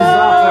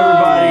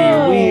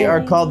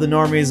are called the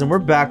Normies, and we're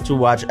back to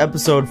watch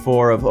episode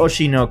 4 of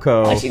Oshi No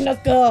Ko. Oshi No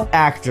Ko.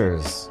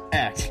 Actors.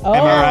 Act. Oh,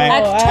 Am I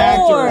right?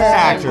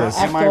 Actors.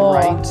 Am I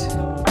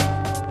right?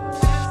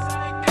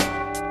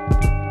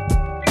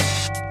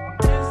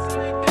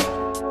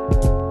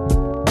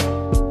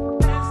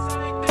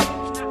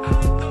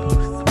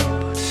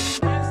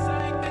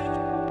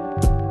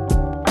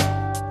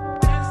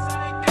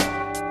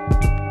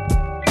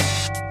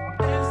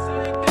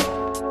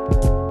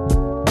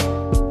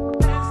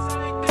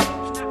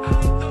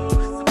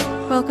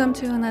 Welcome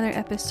to another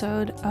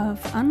episode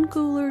of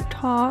Uncooler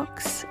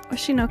Talks,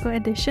 Oshi No Ko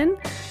edition.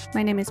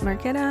 My name is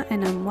Marketa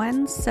and I'm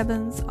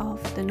 1/7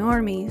 of the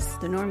Normies.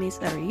 The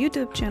Normies are a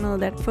YouTube channel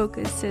that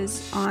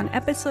focuses on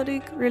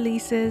episodic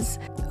releases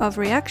of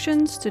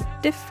reactions to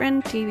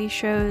different TV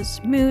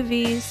shows,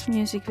 movies,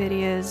 music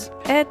videos,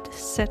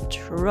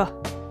 etc.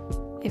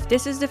 If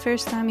this is the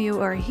first time you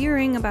are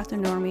hearing about the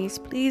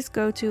Normies, please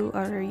go to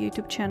our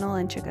YouTube channel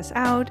and check us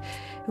out.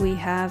 We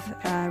have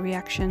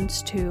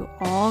reactions to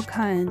all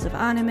kinds of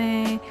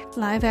anime,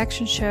 live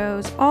action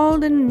shows, all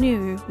the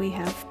new. We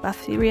have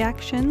Buffy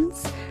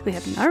reactions, we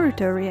have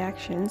Naruto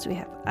reactions, we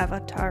have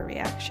Avatar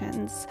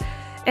reactions,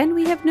 and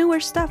we have newer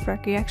stuff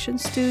like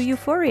reactions to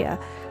Euphoria.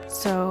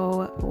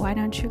 So why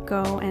don't you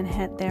go and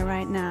head there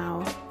right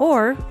now,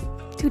 or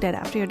do that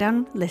after you're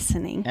done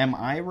listening. Am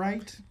I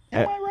right?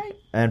 Am I right?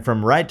 And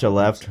from right to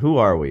left, who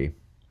are we?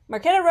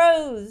 Marketa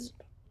Rose.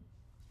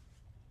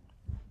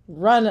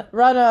 Run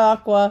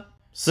Aqua.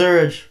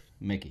 Surge.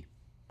 Mickey.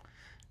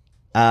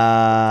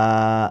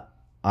 I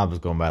was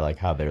going by like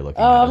how they're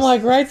looking. I'm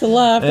like right to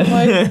left. I'm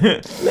like,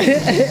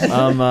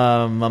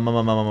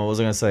 what was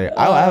I gonna say?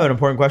 I have an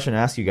important question to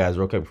ask you guys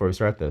real quick before we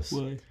start this.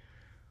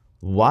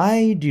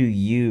 Why do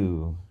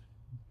you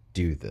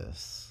do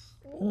this?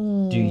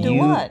 do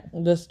what?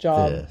 This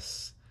job.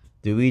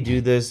 Do we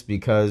do this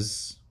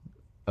because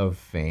of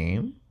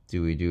fame?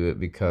 Do we do it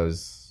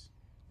because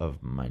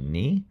of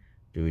money?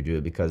 Do we do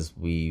it because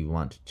we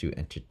want to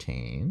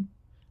entertain?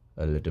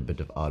 A little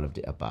bit of all of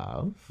the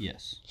above.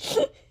 Yes.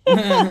 I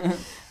don't know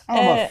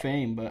about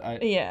fame, but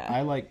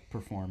I like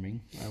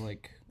performing. I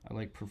like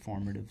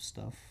performative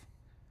stuff.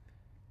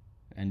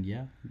 And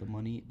yeah, the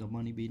money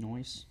be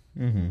nice.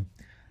 Mm-hmm.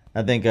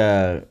 I think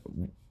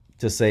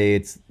to say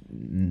it's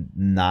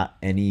not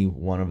any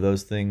one of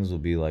those things will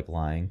be like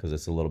lying, because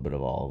it's a little bit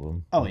of all of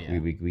them. Oh yeah,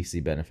 we see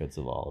benefits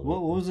of all of what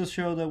it. What was the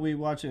show that we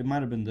watched? It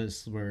might have been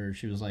this, where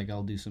she was like,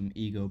 "I'll do some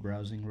ego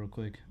browsing real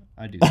quick."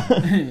 I do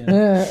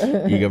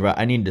that. Ego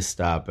I need to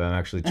stop. I'm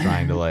actually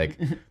trying to, like,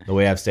 the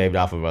way I've staved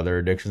off of other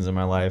addictions in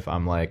my life.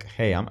 I'm like,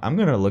 hey, I'm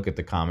gonna look at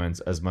the comments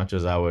as much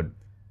as I would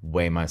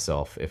weigh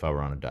myself if I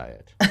were on a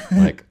diet.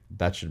 Like,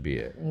 that should be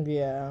it.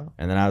 Yeah.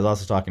 And then I was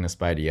also talking to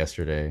Spidey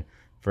yesterday.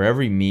 For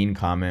every mean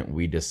comment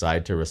we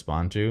decide to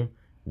respond to,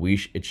 we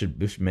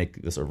should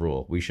make this a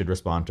rule. We should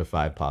respond to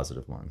 5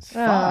 positive ones.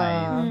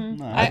 5?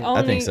 No,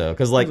 I think so,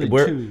 because like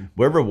we're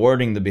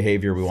rewarding the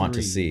behavior we want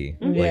to see.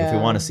 Yeah. Like, if we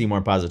want to see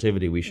more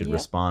positivity, we should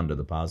respond to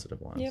the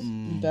positive ones. Yep.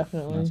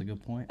 Definitely. That's a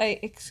good point. I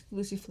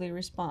exclusively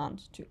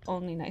respond to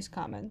only nice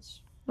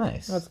comments.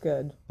 Nice. That's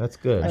good. That's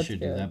good. I should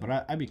do good. that,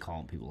 but I be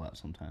calling people out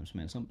sometimes,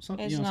 man.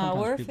 It's not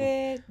worth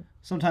it.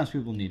 Sometimes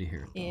people need to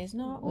hear it. It's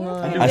not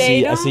worth it.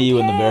 I see you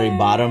in the very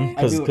bottom,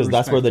 I do because it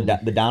that's where the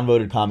respectfully.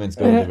 downvoted comments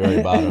go to the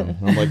very bottom.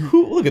 And I'm like,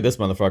 look at this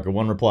motherfucker.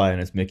 One reply,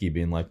 and it's Mickey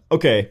being like,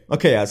 okay,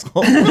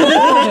 asshole. I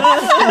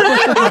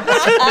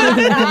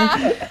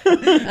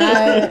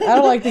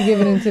don't like to give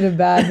it into the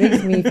bad. It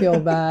makes me feel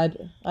bad.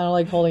 I don't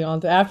like holding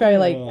on to. After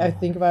I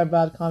think about a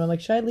bad comment,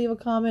 like, should I leave a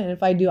comment? And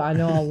if I do, I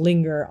know I'll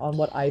linger on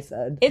what I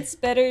said. It's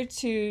better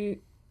to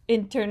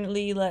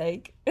internally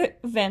like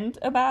vent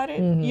about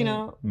it, you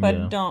know,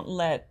 but don't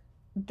let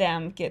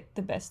them get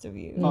the best of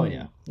you. Oh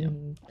yeah.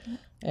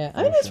 Yeah,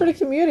 I think it's for the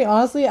community.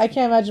 Honestly, I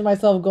can't imagine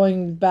myself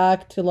going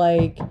back to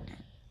like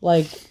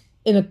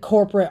in a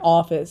corporate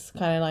office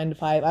kind of 9 to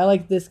 5. I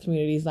like this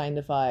community's 9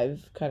 to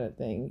 5 kind of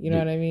thing. You know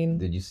what I mean?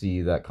 Did you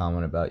see that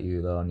comment about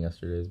you, though, on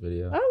yesterday's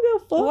video? I don't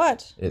give a fuck.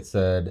 What? It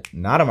said,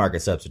 not a market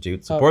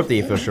substitute. Support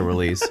the official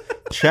release.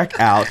 Check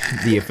out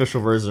the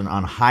official version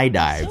on High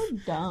Dive. So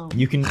dumb.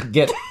 You can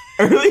get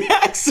early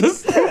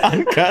access to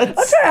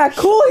uncuts. Yeah,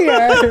 cool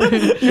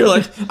here. You're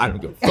like, I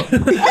don't give a fuck.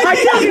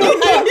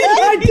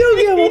 I do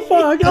give a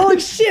fuck. I'm like,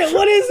 shit,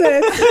 what is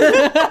it?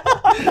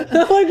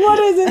 I'm like, what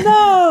is it?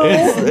 No.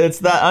 It's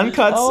that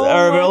uncuts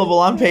are available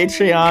on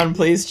Patreon.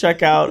 Please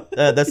check out.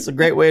 That's a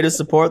great way to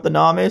support the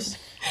Normies.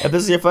 If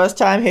this is your first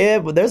time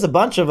here, but there's a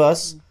bunch of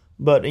us.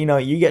 But, you know,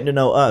 you're getting to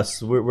know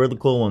us. We're the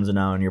cool ones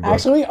now in your book.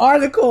 Actually, we are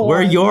the cool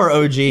We're ones. your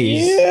OGs.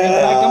 In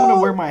fact, I'm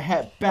gonna wear my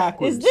hat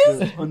backwards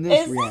on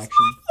this reaction. This my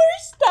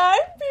first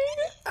time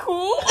being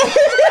cool?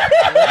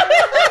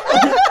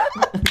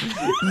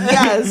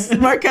 Yes,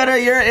 Marketa,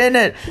 you're in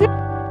it.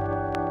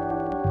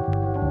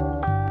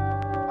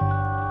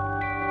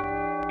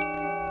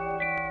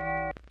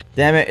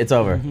 Damn it, it's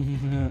over.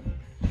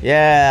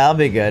 Yeah, I'll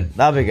be good.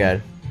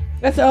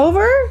 That's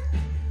over?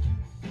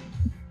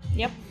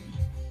 Yep.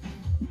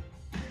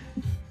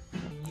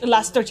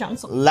 Last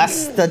chance.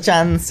 Last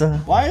chance.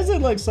 Why is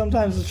it like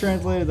sometimes the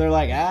translator, they're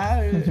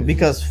like,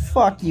 Because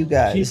fuck you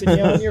guys. keeping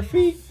you on your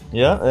feet.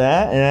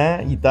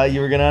 Yeah. You thought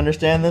you were gonna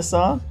understand this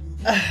song?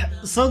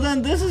 So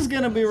then this is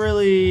going to be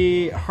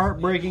really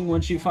heartbreaking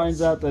when she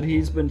finds out that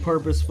he's been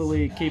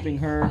purposefully keeping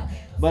her,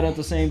 but at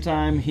the same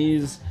time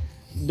he's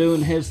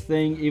doing his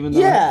thing even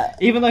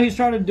though he's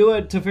trying to do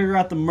it to figure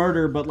out the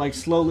murder, but like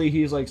slowly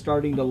he's like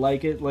starting to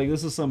like it. Like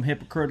this is some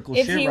hypocritical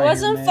shit. If he right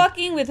wasn't here,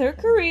 fucking with her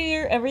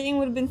career, everything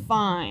would have been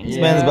fine. This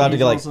man's about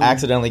to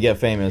accidentally get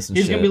famous and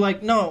he's shit. Gonna be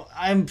like, no,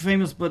 I'm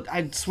famous, but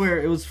I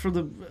swear it was for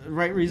the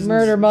right reasons.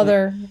 Murder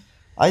mother.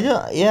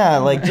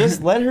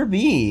 Just let her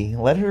be.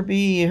 Let her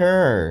be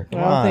her. Come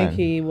I don't on. think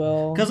he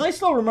will. Because I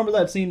still remember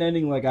that scene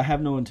ending like I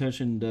have no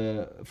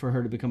intention for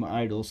her to become an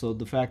idol. So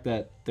the fact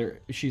that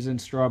she's in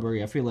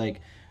Strawberry, I feel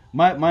like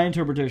my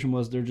interpretation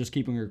was they're just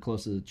keeping her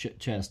close to the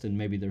chest, and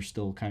maybe they're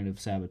still kind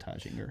of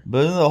sabotaging her.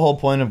 But isn't the whole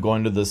point of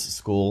going to this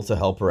school to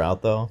help her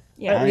out, though?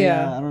 Yeah.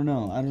 I don't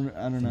know. I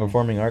don't know.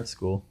 Performing arts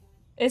school.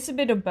 It's a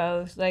bit of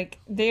both. Like,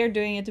 they are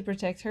doing it to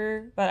protect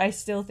her, but I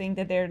still think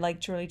that they're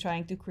like truly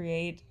trying to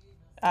create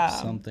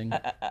something.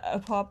 A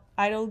pop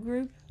idol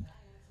group.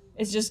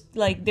 It's just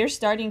like they're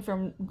starting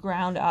from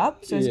ground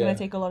up, so it's going to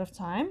take a lot of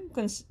time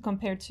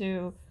compared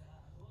to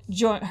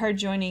her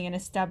joining an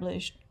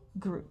established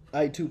group.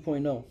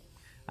 2.0.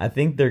 I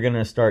think they're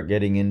gonna start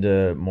getting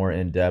into more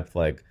in depth,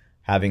 like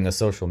having a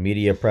social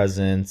media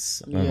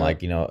presence and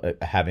like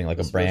having like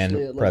a brand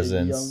at, like,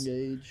 presence. a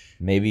young age.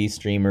 Maybe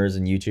streamers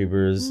and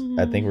YouTubers.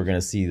 I think we're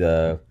gonna see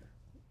the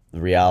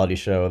reality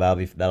show. That'll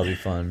be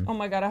fun. Oh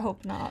my god, I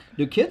hope not.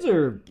 The kids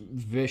are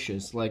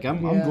vicious. Like I'm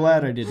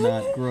glad I did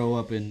not grow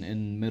up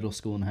in middle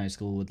school and high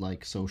school with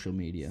like social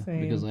media.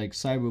 Same. Because like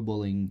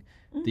cyberbullying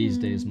these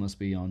days must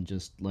be on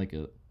just like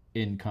a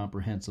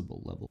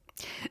incomprehensible level.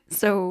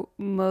 So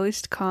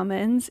most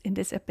comments in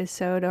this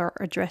episode are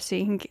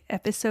addressing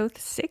episode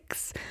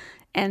 6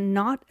 and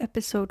not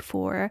episode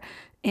 4,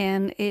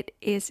 and it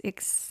is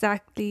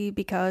exactly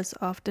because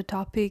of the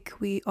topic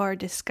we are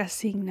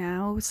discussing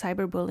now.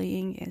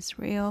 Cyberbullying is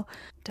real.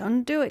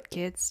 Don't do it,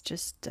 kids.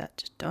 Just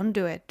don't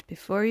do it.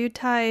 Before you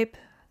type,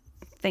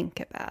 think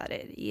about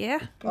it. Yeah.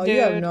 Oh,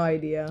 you have no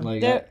idea.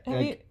 Like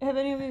have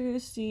any of you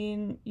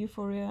seen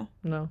Euphoria?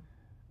 No.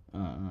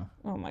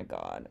 Oh my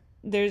god.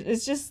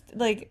 It's just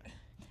like,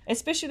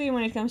 especially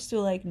when it comes to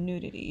like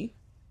nudity.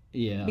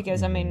 Yeah.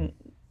 Because I mean,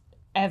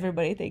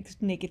 everybody takes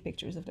naked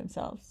pictures of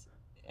themselves,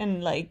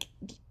 and like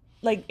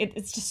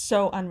it's just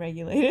so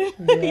unregulated.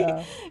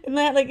 Yeah. And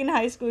that, like in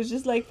high school, it's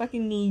just like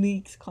fucking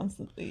leaks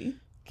constantly.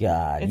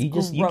 God, It's you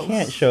gross.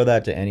 can't show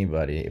that to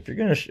anybody. If you're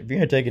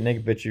gonna take a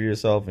naked picture of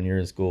yourself and you're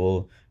in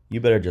school,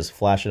 you better just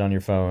flash it on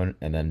your phone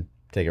and then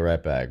take it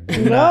right back.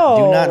 Do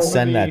not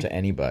send that to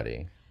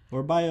anybody.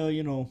 Or buy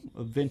a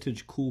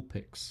vintage cool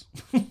pics.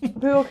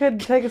 People could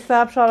take a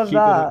snapshot of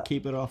that.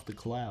 Keep it off the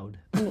cloud.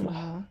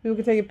 People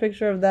could take a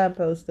picture of that and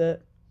post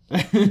it.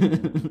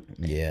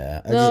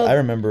 Yeah, I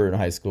remember in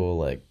high school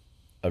like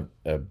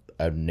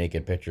a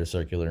naked picture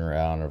circulating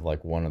around of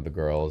like one of the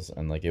girls,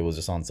 and like it was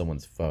just on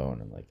someone's phone,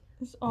 and like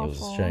It's it awful. was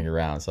just sharing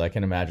around. So I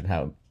can imagine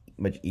how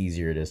much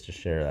easier it is to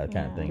share that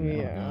kind of thing now.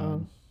 Yeah.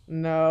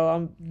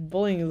 No,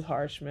 bullying is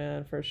harsh,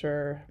 man, for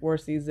sure.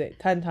 Worse these days.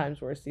 10 times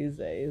worse these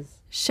days.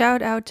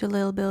 Shout out to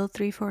Lil Bill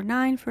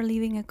 349 for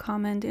leaving a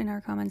comment in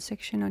our comment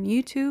section on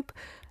YouTube,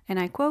 and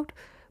I quote,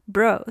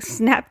 "Bro,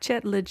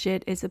 Snapchat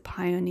legit is a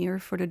pioneer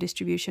for the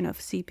distribution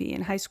of CP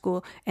in high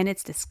school, and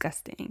it's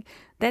disgusting.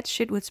 That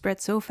shit would spread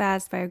so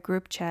fast via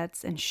group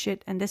chats and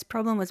shit, and this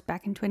problem was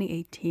back in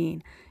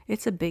 2018.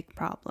 It's a big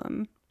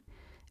problem."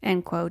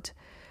 End quote.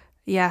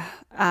 Yeah,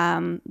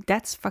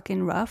 that's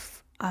fucking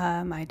rough.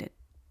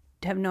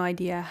 I have no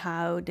idea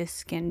how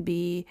this can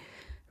be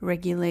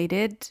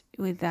regulated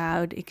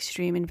without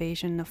extreme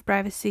invasion of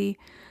privacy,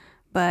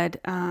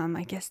 but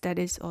I guess that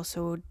is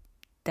also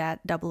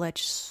that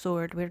double-edged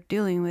sword we're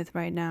dealing with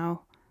right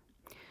now.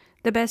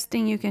 The best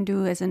thing you can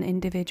do as an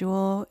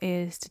individual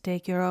is to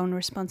take your own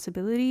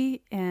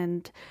responsibility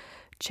and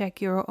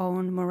check your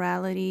own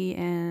morality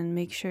and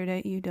make sure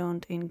that you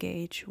don't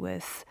engage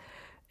with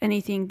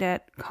anything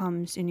that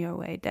comes in your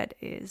way that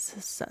is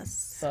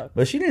sus.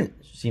 But she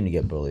didn't seem to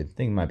get bullied. I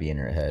think it might be in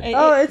her head.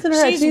 Oh, it's in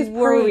her head. She's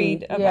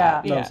worried pre.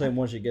 about No, I'm saying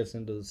once she gets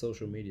into the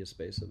social media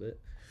space of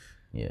it.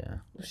 Yeah.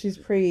 She's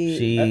pre.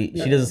 She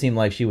doesn't seem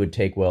like she would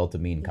take well to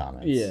mean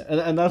comments. Yeah,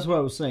 and that's what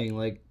I was saying.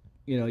 Like,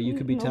 you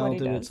could be Nobody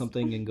talented at does.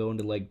 something and go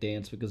into like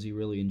dance because you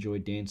really enjoy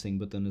dancing,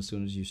 but then as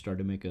soon as you start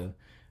to make a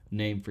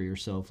name for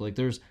yourself, like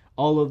there's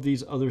all of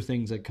these other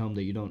things that come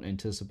that you don't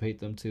anticipate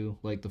them to.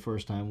 Like the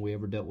first time we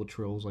ever dealt with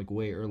trolls, like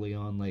way early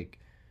on, like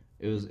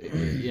it was,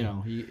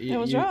 It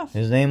was rough.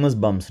 His name was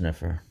Bum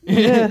Sniffer.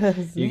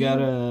 You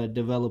gotta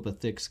develop a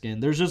thick skin.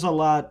 There's just a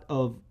lot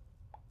of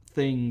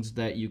things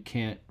that you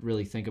can't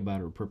really think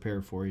about or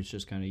prepare for. It's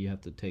just kind of you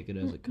have to take it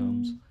as it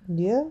comes.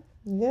 Yeah.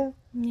 Yeah.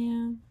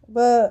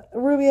 But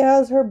Ruby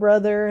has her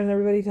brother and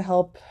everybody to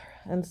help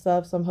and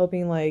stuff, so I'm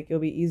hoping like it'll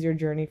be easier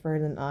journey for her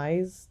than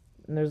Eyes,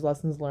 and there's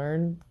lessons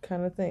learned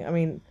kind of thing. I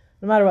mean,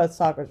 No matter what,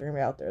 stalkers are gonna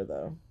be out there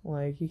though.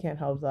 Like you can't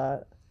help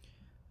that.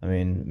 I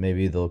mean,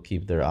 maybe they'll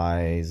keep their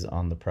eyes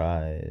on the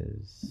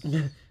prize.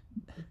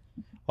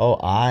 Oh,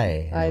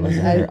 I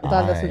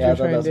thought that's what you were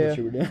trying to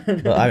do.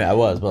 doing. But, I mean, I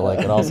was, but like,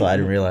 and also I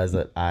didn't realize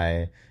that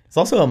I. It's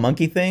also a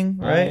monkey thing,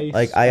 right?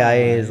 Like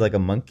I is like a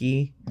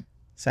monkey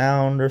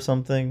sound or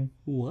something.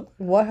 What?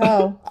 What?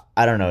 How?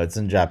 I don't know. It's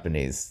in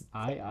Japanese.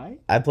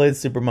 I played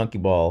Super Monkey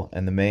Ball,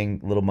 and the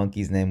main little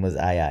monkey's name was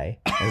I.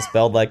 It's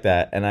spelled like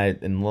that. And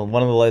in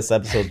one of the last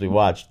episodes we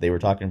watched, they were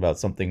talking about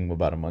something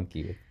about a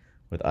monkey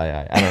with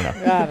I. I don't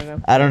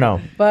know. I don't know.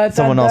 But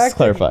someone else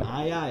clarify.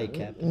 Aye,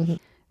 Captain.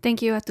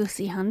 Thank you,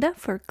 Atusi Honda,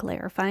 for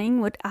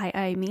clarifying what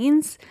 "ai"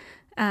 means.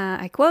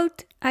 I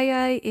quote,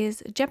 "Ai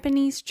is a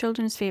Japanese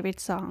children's favorite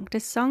song.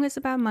 This song is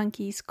about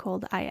monkeys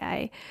called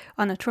Ai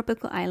on a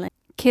tropical island.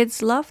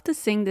 Kids love to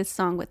sing this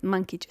song with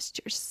monkey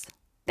gestures."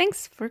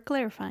 Thanks for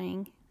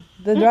clarifying.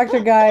 The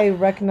director guy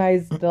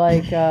recognized,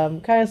 like,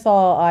 kind of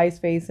saw Ai's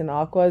face in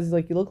Aqua's. He's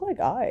like, you look like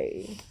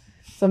Ai.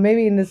 So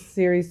maybe in this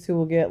series too,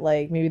 we'll get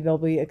like maybe they'll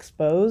be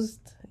exposed,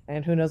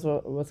 and who knows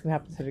what's gonna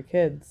happen to the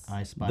kids.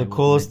 The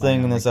coolest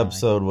thing in this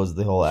episode was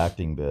the whole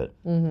acting bit.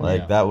 Mm-hmm.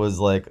 Like that was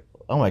like,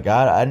 oh my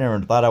god, I never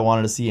thought I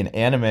wanted to see an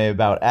anime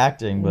about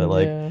acting, but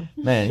like,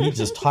 man, he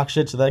just talks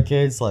shit to that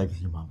kid. It's like,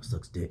 your mama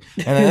sucks dick.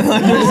 And then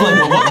like, he's like,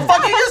 well, what the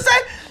fuck did you just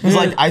say? He's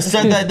like, I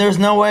said that there's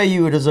no way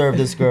you would deserve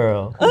this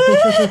girl. And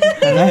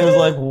then he was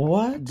like,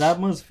 what? That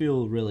must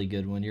feel really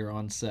good when you're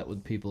on set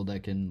with people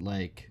that can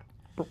like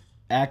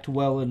act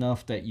well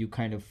enough that you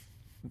kind of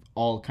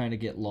all kind of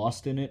get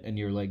lost in it and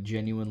you're like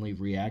genuinely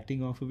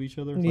reacting off of each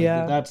other.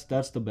 Like,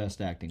 that's the best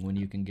acting, when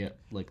you can get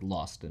like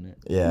lost in it.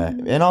 Yeah,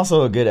 and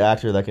also a good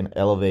actor that can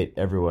elevate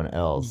everyone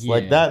else. Yeah.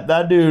 Like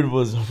that dude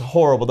was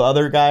horrible. The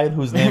other guy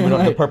whose name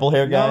was the purple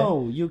hair guy.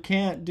 No, you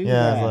can't do that.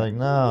 Yeah, I was like,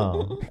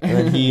 no. And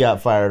then he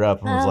got fired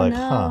up and was like,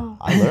 huh,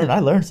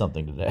 I learned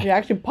something today. He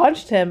actually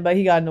punched him, but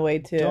he got in the way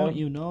too. Don't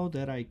you know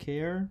that I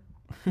care?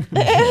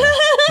 I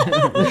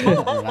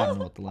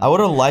would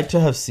have liked to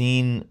have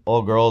seen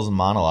old girl's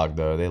monologue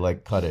though. They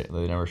like cut it.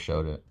 They never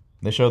showed it.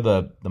 They showed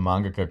the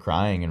mangaka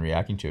crying and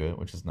reacting to it,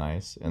 which is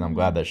nice. And I'm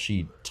glad that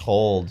she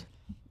told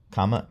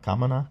Kamana.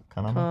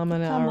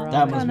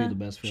 That must be the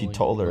best feeling. She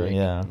told her,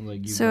 yeah.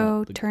 Like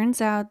so turns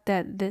out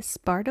that this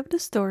part of the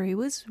story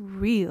was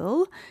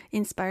real,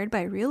 inspired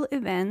by real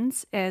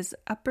events, as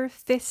Upper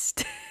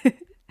Fist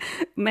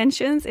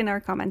mentions in our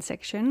comment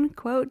section.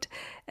 Quote,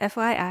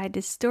 "FYI,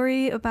 this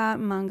story about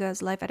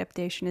manga's live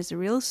adaptation is a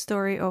real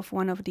story of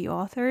one of the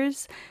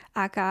authors,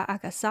 Aka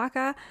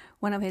Akasaka.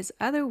 One of his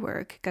other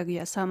work,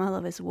 Kaguya-sama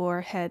Love is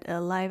War, had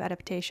a live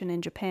adaptation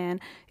in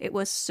Japan. It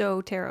was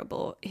so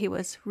terrible. He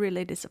was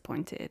really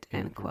disappointed."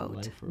 End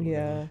quote.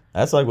 Yeah.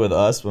 That's like with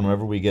us,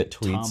 whenever we get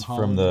tweets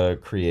from the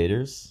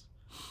creators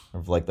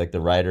of like the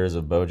writers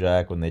of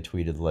BoJack, when they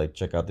tweeted like,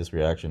 check out this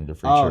reaction to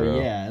Free Churro. Oh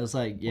yeah, it's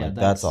like, yeah, like,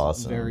 that's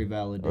awesome. Very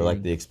validating. Or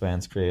like the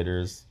Expanse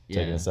creators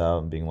taking us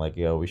out and being like,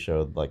 yo, we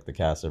showed like the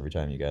cast every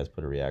time you guys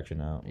put a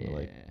reaction out. Yeah.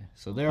 Like,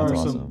 so there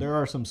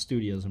are some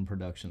studios and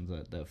productions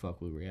that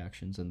fuck with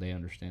reactions and they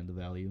understand the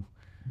value.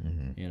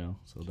 Mm-hmm. You know,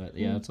 so that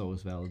it's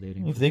always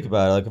validating. You think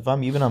about it, like if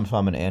I'm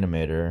an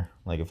animator,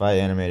 like if I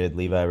animated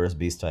Levi vs.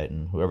 Beast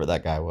Titan, whoever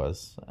that guy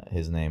was,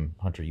 his name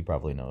Hunter, you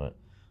probably know it.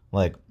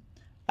 Like,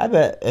 I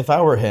bet if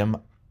I were him,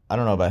 I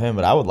don't know about him,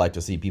 but I would like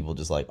to see people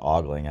just like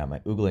oogling at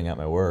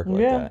my work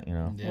like that, you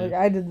know? Yeah. Like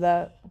I did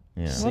that.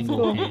 Yeah.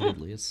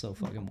 Single-handedly, it's so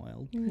fucking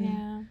wild.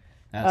 Yeah.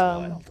 That's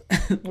wild.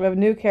 We have a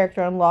new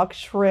character unlocked,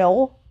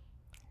 Shrill.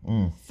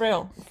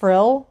 Frill?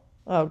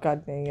 Oh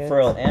god dang it.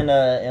 Frill and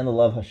the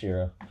Love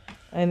Hashira.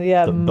 And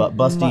yeah,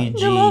 Busty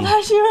G.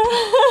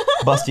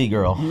 Busty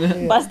girl.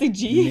 Busty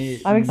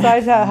G. I'm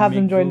excited to have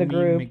them join the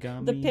group.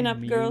 The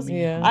pinup girls.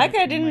 Yeah. I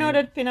didn't know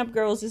that pinup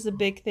girls is a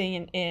big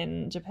thing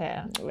in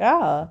Japan.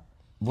 Yeah.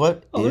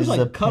 What there's is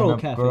like a cuddle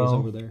pinup cafes girl?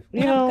 over there.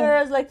 Pinup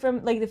girls like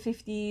from like the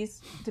 50s,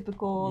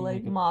 typical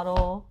like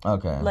model.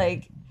 Okay.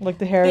 Like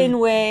the hair, thin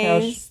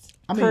waist,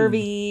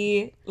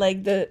 curvy,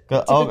 like the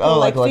typical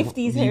like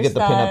 50s hairstyle. You get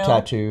the pinup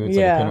tattoo. It's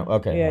like a pinup.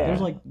 Okay. Yeah.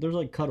 There's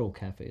like cuddle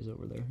cafes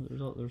over there.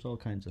 There's all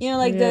kinds of stuff.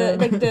 Like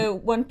the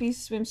one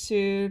piece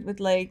swimsuit with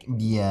like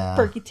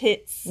perky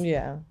tits.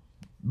 Yeah.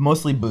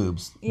 Mostly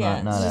boobs,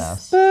 not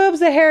ass.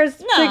 Boobs, the hair's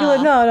particular.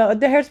 No,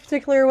 the hair's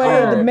particular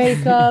way. The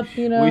makeup,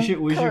 you know. We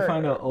should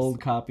find an old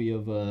copy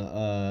of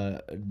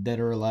Dead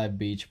or Alive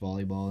Beach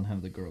Volleyball and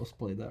have the girls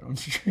play that on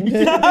stream.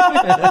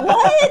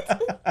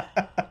 What?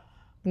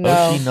 No.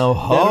 Oshi No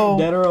Ko.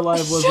 Dead or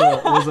Alive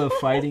was a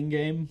fighting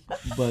game,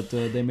 but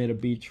they made a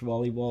beach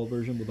volleyball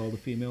version with all the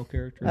female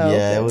characters. Oh,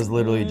 yeah, it was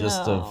literally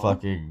just a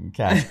fucking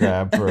cash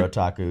grab for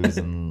otakus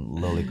and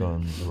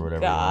lolicons or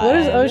whatever. God. What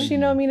does Oshi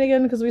No mean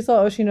again? Because we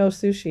saw Oshi No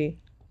Sushi.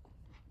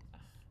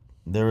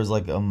 There was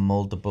like a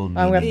multiple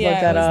meaning. I'm going to look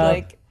that up.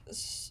 Like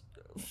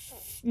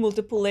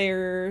multiple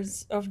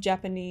layers of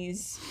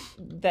Japanese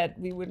that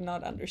we would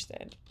not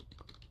understand.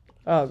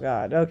 Oh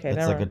God. Okay, it's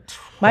never. Like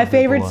my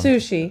favorite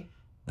sushi.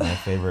 My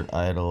favorite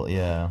idol,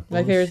 yeah.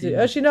 My favorite sushi.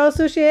 Oshi No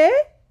Sushi?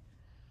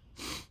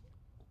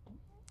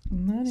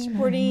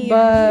 Supporting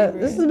But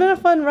this has been a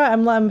fun ride.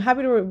 I'm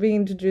happy to be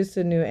introduced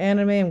to a new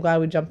anime. I'm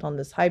glad we jumped on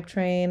this hype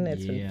train.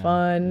 It's been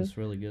fun. It's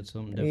really good.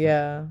 Something different.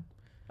 Yeah.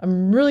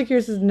 I'm really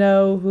curious to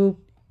know who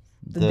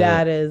the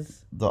dad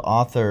is. The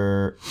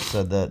author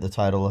said that the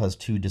title has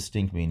 2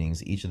 distinct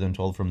meanings, each of them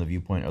told from the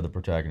viewpoint of the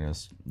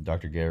protagonist,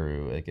 Dr.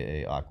 Geru,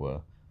 aka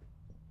Aqua.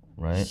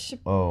 Right?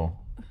 Oh.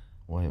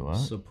 Wait, what?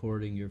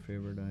 Supporting your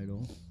favorite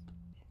idol.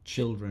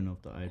 Children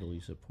of the idol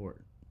you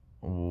support.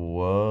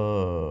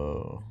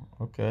 Whoa.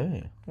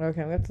 Okay.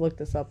 Okay, we have to look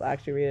this up.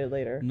 Actually, read it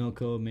later.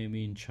 Noko may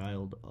mean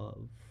child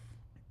of.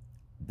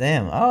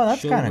 Damn. Oh,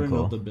 that's kind of Children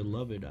cool. of the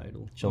beloved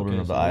idol. Children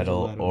of the so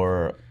idol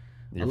or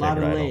your a lot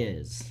favorite of idol.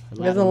 layers.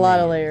 There's a lot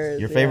of layers.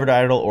 Your favorite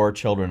idol or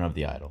children of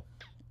the idol.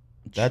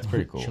 That's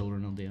pretty cool.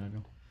 Children of the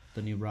idol.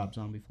 The new Rob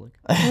Zombie flick.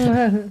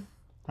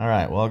 All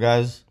right. Well,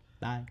 guys.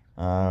 Bye.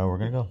 We're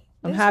going to go.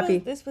 I'm happy.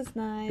 This was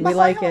nice. We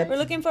like it. We're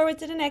looking forward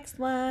to the next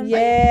one.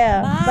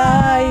 Yeah.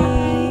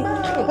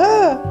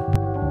 Bye.